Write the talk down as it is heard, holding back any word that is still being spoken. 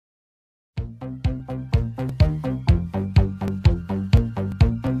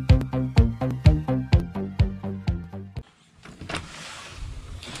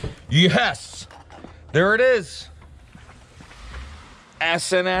Yes! There it is.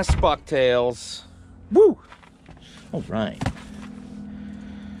 SNS Bucktails. Woo! All right.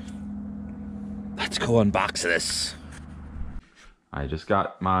 Let's go unbox this. I just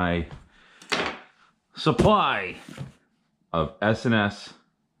got my supply of SNS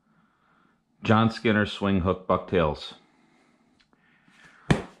John Skinner swing hook bucktails.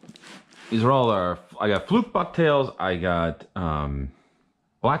 These are all our, I got Fluke bucktails, I got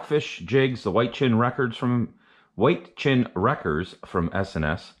Blackfish jigs, the White Chin Wreckers from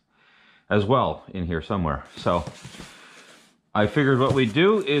SNS as well in here somewhere. So I figured what we'd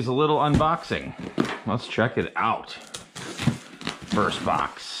do is a little unboxing. Let's check it out. First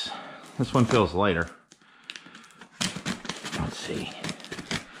box. This one feels lighter. Let's see.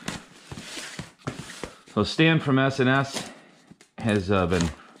 So Stan from SNS has been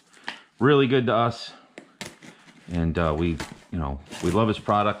really good to us, and we love his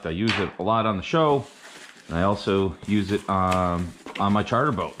product. I use it a lot on the show, and I also use it on my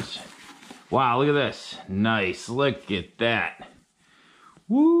charter boats. Wow, look at this. Nice, look at that.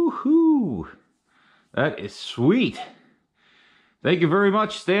 Woohoo! That is sweet. Thank you very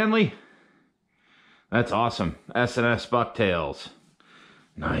much, Stanley. That's awesome. SNS Bucktails.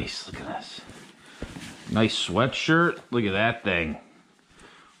 Nice, look at this. Nice sweatshirt. Look at that thing.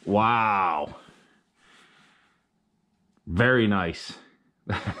 Wow. Very nice.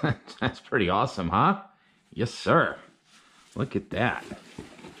 That's pretty awesome, huh? Yes, sir. Look at that.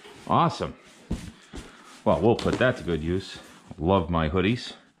 Awesome. Well, we'll put that to good use. Love my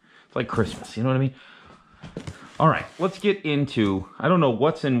hoodies. It's like Christmas, you know what I mean? All right, let's get into, I don't know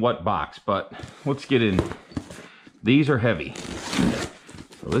what's in what box, but let's get in. These are heavy.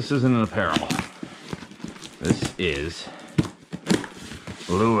 So this isn't an apparel. This is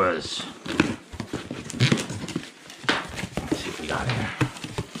lures. Let's see what we got here.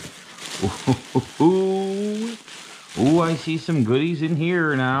 Ooh, I see some goodies in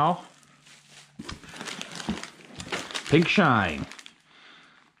here now. Pink Shine.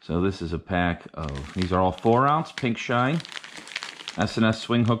 So this is a pack of, these are all 4-ounce Pink Shine SNS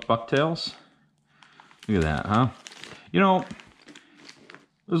swing hook bucktails. Look at that, huh? You know,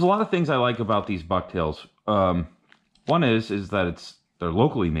 there's a lot of things I like about these bucktails. One is that they're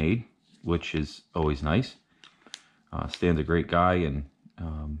locally made, which is always nice. Stan's a great guy and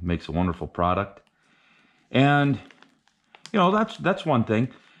makes a wonderful product. And you know, that's one thing.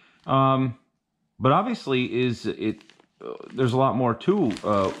 But obviously, there's a lot more to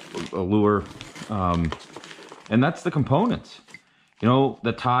a lure, and that's the components. You know,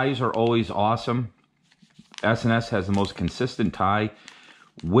 the ties are always awesome. SNS has the most consistent tie,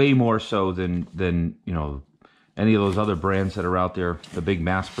 way more so than you know, any of those other brands that are out there, the big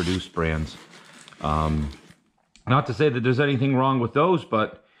mass-produced brands. Not to say that there's anything wrong with those,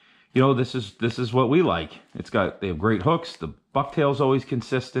 but you know, this is what we like. They have great hooks. The bucktail's always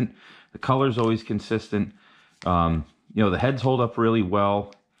consistent. The color's always consistent. You know, the heads hold up really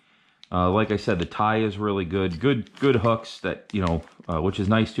well. Like I said, the tie is really good. Good hooks that, you know, which is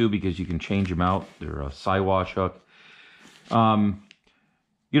nice too because you can change them out. They're a Siwash hook.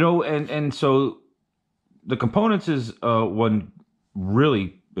 You know, and so the components is one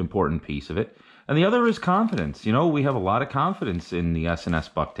really important piece of it. And the other is confidence. You know, we have a lot of confidence in the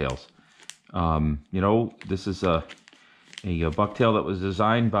SNS bucktails. You know, this is a bucktail that was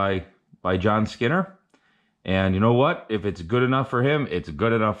designed by John Skinner. And you know what? If it's good enough for him, it's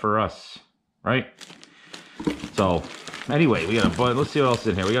good enough for us, right? So, anyway, we got a bunch. Let's see what else is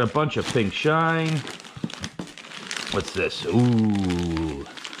in here. We got a bunch of Pink Shine. What's this? Ooh,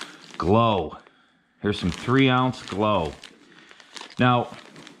 glow. Here's some 3-ounce glow. Now,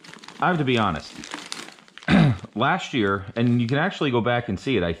 I have to be honest. Last year, and you can actually go back and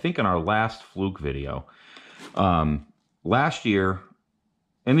see it, I think in our last Fluke video. Last year,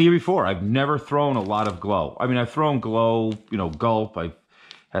 and the year before, I've never thrown a lot of glow. I mean, I've thrown glow, you know, gulp. I've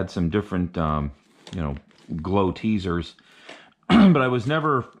had some different, you know, glow teasers. But I was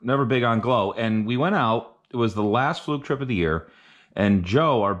never big on glow. And we went out. It was the last Fluke trip of the year. And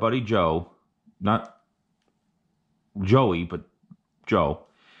Joe, our buddy Joe, not Joey, but Joe,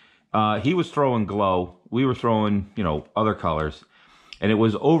 he was throwing glow. We were throwing, you know, other colors. And it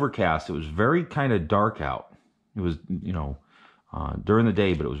was overcast. It was very kind of dark out. It was, you know, during the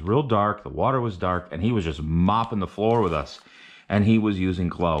day, but it was real dark. The water was dark, and he was just mopping the floor with us, and he was using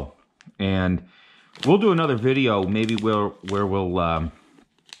glow. And we'll do another video, maybe where we'll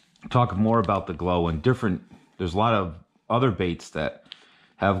talk more about the glow and different. There's a lot of other baits that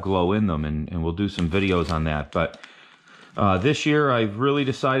have glow in them, and we'll do some videos on that. But this year, I've really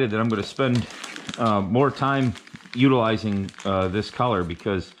decided that I'm going to spend more time utilizing this color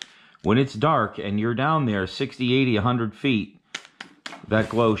because when it's dark and you're down there 60, 80, 100 feet, that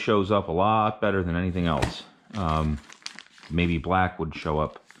glow shows up a lot better than anything else. Maybe black would show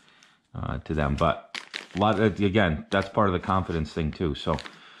up to them, but again, that's part of the confidence thing too. So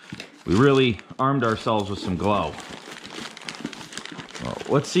we really armed ourselves with some glow. Well,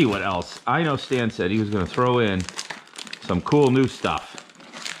 let's see what else. I know Stan said he was going to throw in some cool new stuff.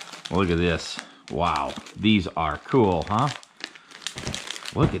 Look at this. Wow, these are cool, huh?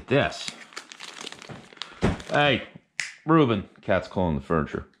 Look at this. Hey, Ruben. Cat's clawing the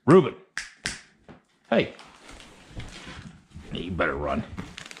furniture. Ruben. Hey. You better run.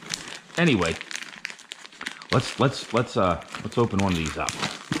 Anyway, let's open one of these up.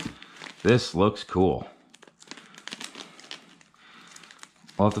 This looks cool.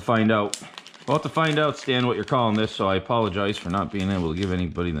 We'll have to find out. We'll have to find out, Stan, what you're calling this, so I apologize for not being able to give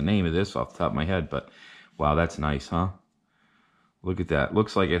anybody the name of this off the top of my head, but wow, that's nice, huh? Look at that.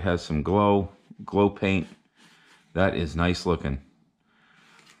 Looks like it has some glow paint. That is nice looking.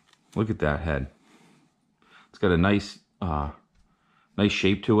 Look at that head. It's got a nice nice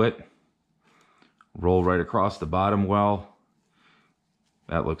shape to it. Roll right across the bottom well.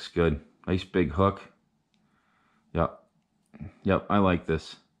 That looks good. Nice big hook. Yep, I like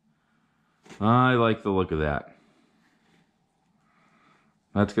this. I like the look of that.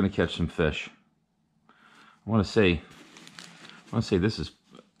 That's going to catch some fish. I want to say this is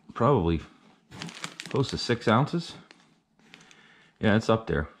probably close to 6 ounces. Yeah, it's up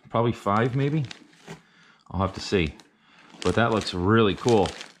there. Probably 5 maybe. I'll have to see. But that looks really cool.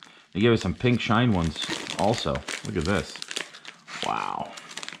 They gave us some pink shine ones also. Look at this. Wow.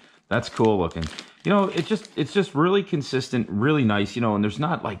 That's cool looking. You know, it's just really consistent, really nice, you know, and there's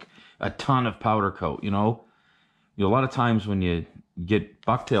not like a ton of powder coat, you know. A lot of times when you get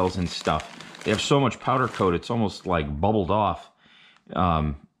bucktails and stuff, they have so much powder coat, it's almost like bubbled off.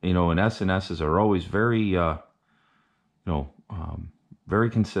 You know, and S&S's are always very, very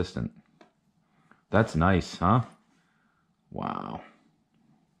consistent. That's nice, huh? Wow.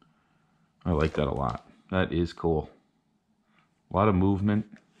 I like that a lot. That is cool. A lot of movement.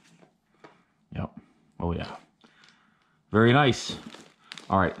 Yep. Oh, yeah. Very nice.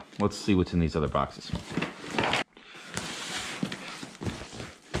 All right, let's see what's in these other boxes.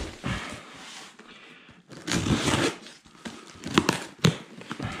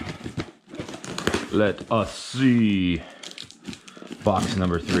 Let us see. Box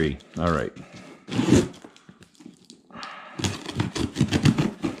number 3. All right.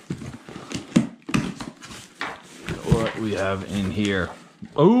 What we have in here.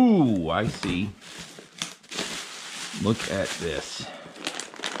 Oh, I see. Look at this.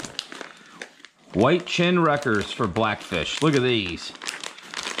 White chin wreckers for blackfish. Look at these.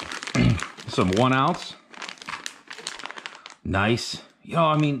 Some 1 ounce. Nice. You know,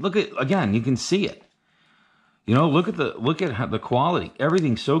 I mean, look at, again, you can see it. You know, look at the quality.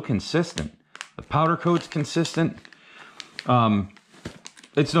 Everything's so consistent. The powder coat's consistent.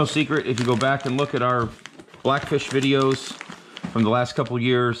 It's no secret if you go back and look at our blackfish videos from the last couple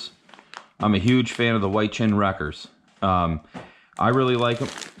years. I'm a huge fan of the white chin wreckers. I really like them.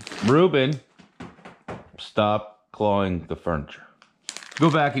 Ruben, stop clawing the furniture. Go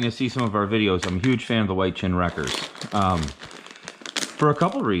back and you'll see some of our videos. I'm a huge fan of the white chin wreckers. For a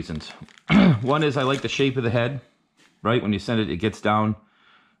couple reasons. One is I like the shape of the head, right? When you send it, it gets down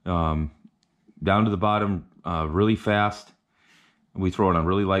to the bottom really fast. We throw it on a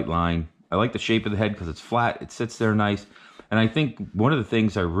really light line. I like the shape of the head because it's flat. It sits there nice. And I think one of the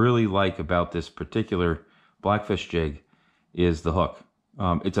things I really like about this particular blackfish jig is the hook.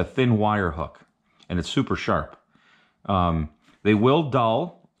 It's a thin wire hook, and it's super sharp. They will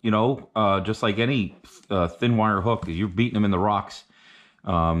dull, you know, just like any thin wire hook. You're beating them in the rocks.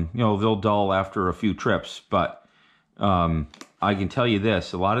 You know, they'll dull after a few trips, but I can tell you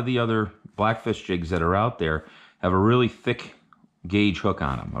this, a lot of the other blackfish jigs that are out there have a really thick gauge hook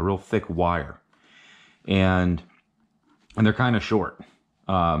on them, a real thick wire, and they're kind of short.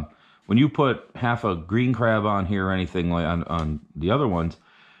 When you put half a green crab on here or anything like on the other ones,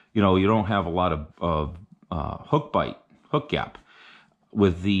 you know, you don't have a lot of hook gap.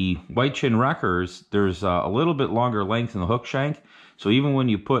 With the white chin wreckers, there's a little bit longer length in the hook shank. So even when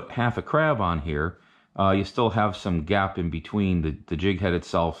you put half a crab on here, you still have some gap in between the jig head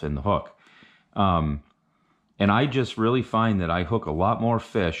itself and the hook. And I just really find that I hook a lot more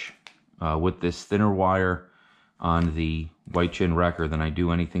fish with this thinner wire on the white chin wrecker than I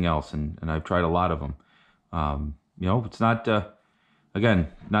do anything else. And I've tried a lot of them. You know, it's not, again,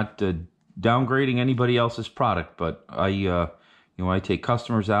 not downgrading anybody else's product, but I take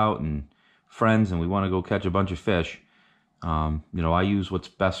customers out and friends and we want to go catch a bunch of fish. You know, I use what's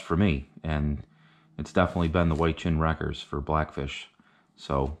best for me, and it's definitely been the white chin wreckers for blackfish.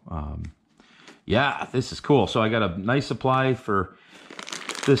 So, yeah, this is cool. So I got a nice supply for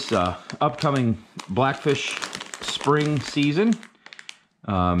this upcoming blackfish spring season.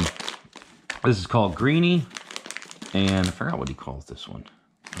 This is called Greenie, and I forgot what he calls this one.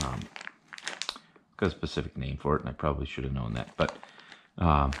 Got a specific name for it, and I probably should have known that. But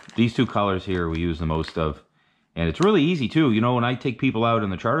these two colors here we use the most of, and it's really easy too. You know, when I take people out on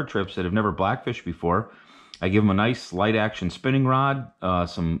the charter trips that have never blackfished before, I give them a nice light action spinning rod,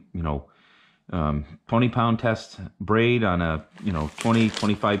 some 20-pound test braid on a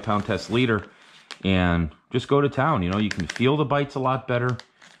 25-pound test leader, and just go to town. You know, you can feel the bites a lot better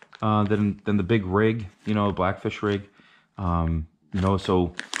than the big rig, blackfish rig.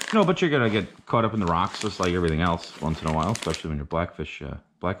 But you're gonna get caught up in the rocks just like everything else once in a while, especially when you're blackfish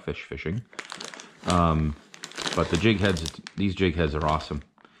fishing. But the jig heads, these jig heads are awesome.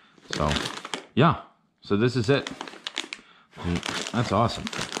 So yeah, so this is it. That's awesome.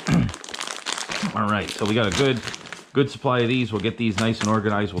 All right, so we got a good supply of these. We'll get these nice and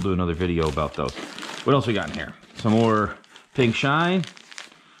organized. We'll do another video about those. What else we got in here? Some more pink shine.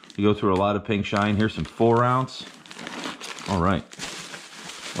 We go through a lot of pink shine. Here's some 4-ounce. All right.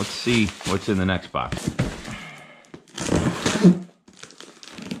 Let's see what's in the next box.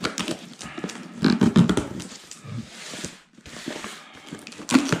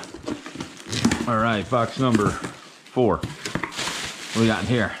 All right, box number 4. What we got in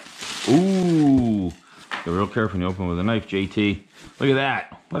here? Ooh. Be real careful when you open with a knife, JT. Look at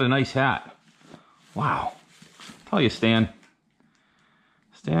that. What a nice hat. Wow. I'll tell you, Stan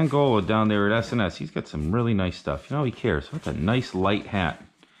Gola down there at SNS, he's got some really nice stuff. You know, he cares. What a nice light hat.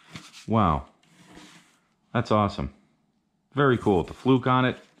 Wow. That's awesome. Very cool. With the Fluke on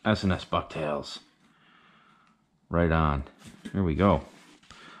it. SNS Bucktails. Right on. Here we go.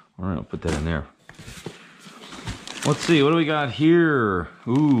 All right, I'll put that in there. Let's see. What do we got here?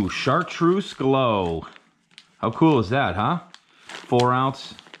 Ooh, Chartreuse Glow. How cool is that, huh?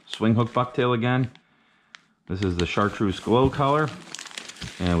 4-ounce swing hook bucktail again. This is the Chartreuse Glow color.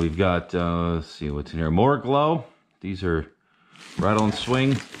 And we've got, let's see what's in here. More glow. These are Rattle and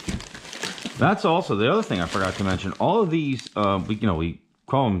Swing. That's also the other thing I forgot to mention. All of these, we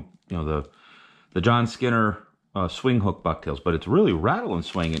call them, the John Skinner swing hook bucktails, but it's really Rattle and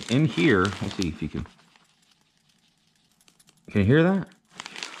Swing. And in here, let's see if you can you hear that?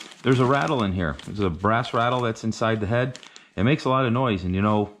 There's a rattle in here. There's a brass rattle that's inside the head. It makes a lot of noise, and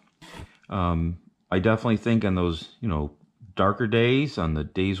I definitely think on those, darker days, on the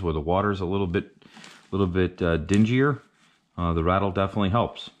days where the water's a little bit dingier, the rattle definitely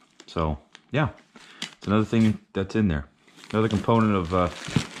helps. So yeah, it's another thing that's in there. Another component of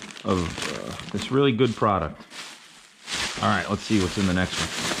this really good product. All right, let's see what's in the next one.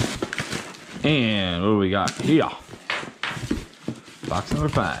 And what do we got here? Box number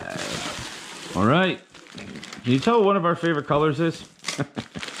 5. All right. Can you tell what one of our favorite colors is?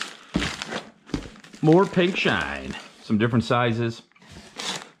 More pink shine. Some different sizes.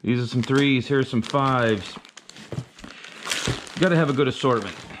 These are some 3s. Here's some 5s. You got to have a good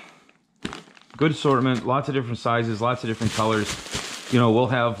assortment. Good assortment. Lots of different sizes. Lots of different colors. We'll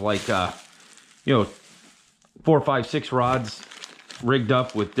have like, 4, 5, 6 rods rigged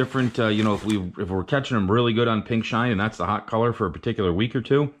up with different, if we're catching them really good on pink shine and that's the hot color for a particular week or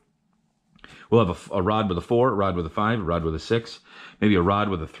two, we'll have a rod with a 4, a rod with a 5, a rod with a 6, maybe a rod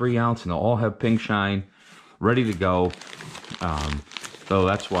with a 3-ounce, and they'll all have pink shine ready to go. So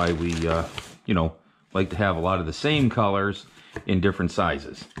that's why we, like to have a lot of the same colors in different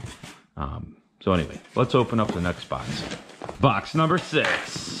sizes. So anyway, let's open up the next box. Box number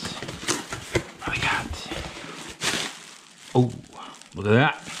 6. What do we got? Oh, look at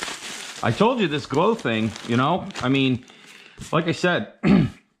that. I told you this glow thing, I mean, like I said, and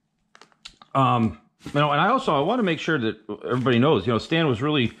I want to make sure that everybody knows, Stan was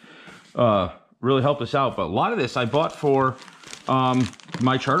really helped us out, but a lot of this I bought for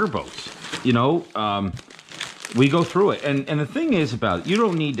my charter boats. We go through it, and the thing is about it, you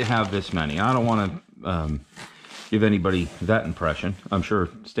don't need to have this many. I don't want to give anybody that impression. I'm sure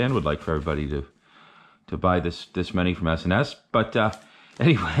Stan would like for everybody to buy this many from SNS, but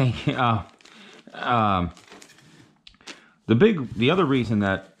anyway, the other reason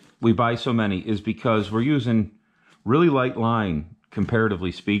that we buy so many is because we're using really light line,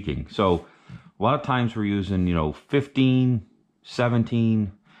 comparatively speaking. So a lot of times we're using 15,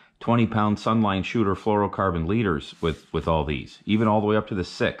 17, 20-pound Sunline shooter fluorocarbon leaders with all these, even all the way up to the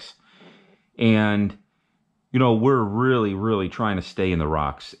 6. And we're really trying to stay in the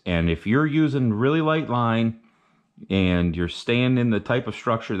rocks. And if you're using really light line, and you're staying in the type of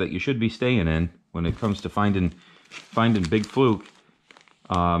structure that you should be staying in when it comes to finding big fluke,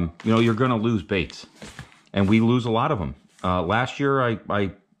 you know, you're going to lose baits. And we lose a lot of them. Last year,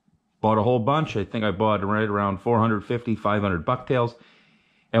 I bought a whole bunch. I think I bought right around 450, 500 bucktails,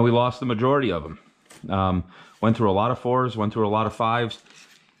 and we lost the majority of them. Went through a lot of 4s, went through a lot of 5s,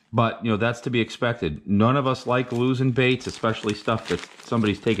 but, you know, that's to be expected. None of us like losing baits, especially stuff that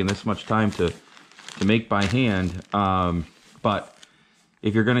somebody's taken this much time to make by hand. But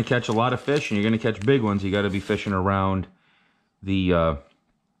if you're going to catch a lot of fish and you're going to catch big ones, you got to be fishing around the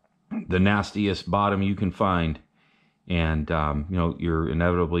nastiest bottom you can find. And, you know, you're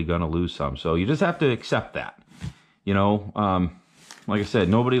inevitably going to lose some. So you just have to accept that. You know, like I said,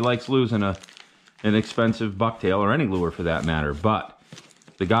 nobody likes losing an expensive bucktail or any lure for that matter. But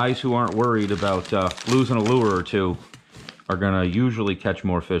the guys who aren't worried about losing a lure or two are going to usually catch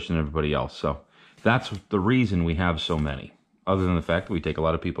more fish than everybody else. So that's the reason we have so many, other than the fact that we take a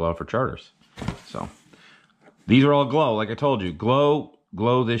lot of people out for charters. So these are all glow. Like I told you, glow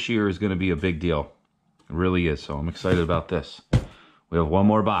this year is going to be a big deal. It really is. So I'm excited about this. We have one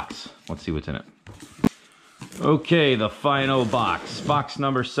more box. Let's see what's in it. Okay, the final box. Box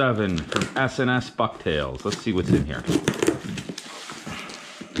number 7 from S&S Bucktails. Let's see what's in here.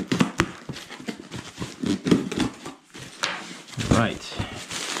 All right.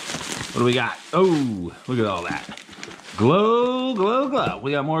 What do we got? Oh, look at all that. Glow, glow, glow.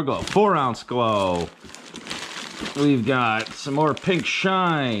 We got more glow. 4-ounce glow. We've got some more pink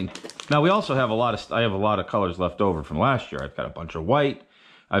shine. Now we also have I have a lot of colors left over from last year. I've got a bunch of white.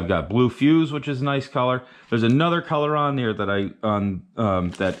 I've got blue fuse, which is a nice color. There's another color on there that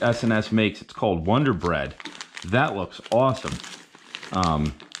that S&S makes. It's called Wonder Bread. That looks awesome.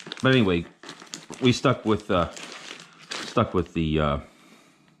 But anyway, we stuck with the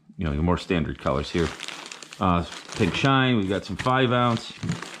you know, the more standard colors here. Pink shine. We've got some 5-ounce.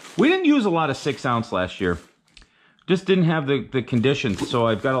 We didn't use a lot of 6-ounce last year. Just didn't have the conditions, so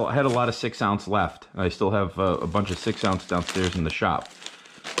I had a lot of 6-ounce left. I still have a bunch of 6-ounce downstairs in the shop.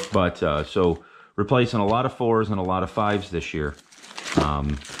 But so replacing a lot of 4s and a lot of 5s this year.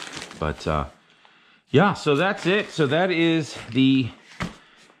 Yeah, so that's it. So that is the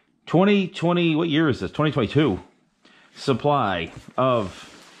 2020, what year is this? 2022 supply of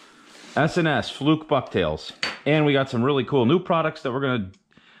S&S Fluke Bucktails. And we got some really cool new products that we're going to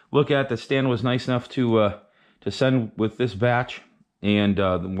look at that Stan was nice enough to send with this batch. And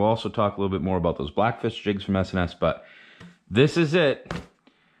we'll also talk a little bit more about those blackfish jigs from S&S. But this is it.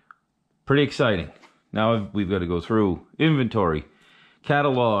 Pretty exciting. Now we've got to go through inventory,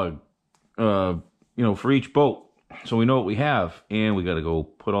 catalog, you know, for each boat, so we know what we have, and we got to go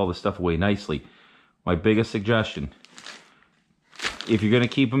put all this stuff away nicely. My biggest suggestion, if you're going to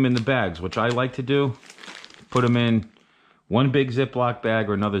keep them in the bags, which I like to do, put them in one big Ziploc bag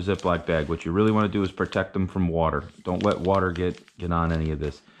or another Ziploc bag. What you really want to do is protect them from water. Don't let water get on any of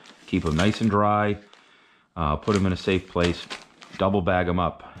this. Keep them nice and dry. Put them in a safe place. Double bag them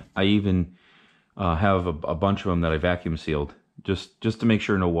up. I even have a bunch of them that I vacuum sealed just to make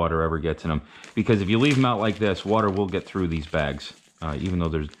sure no water ever gets in them. Because if you leave them out like this, water will get through these bags. Even though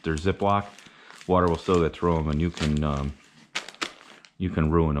they're Ziploc, water will still get through them, and you can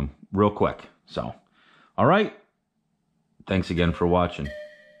ruin them real quick. So, all right. Thanks again for watching.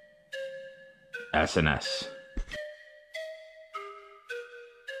 S&S.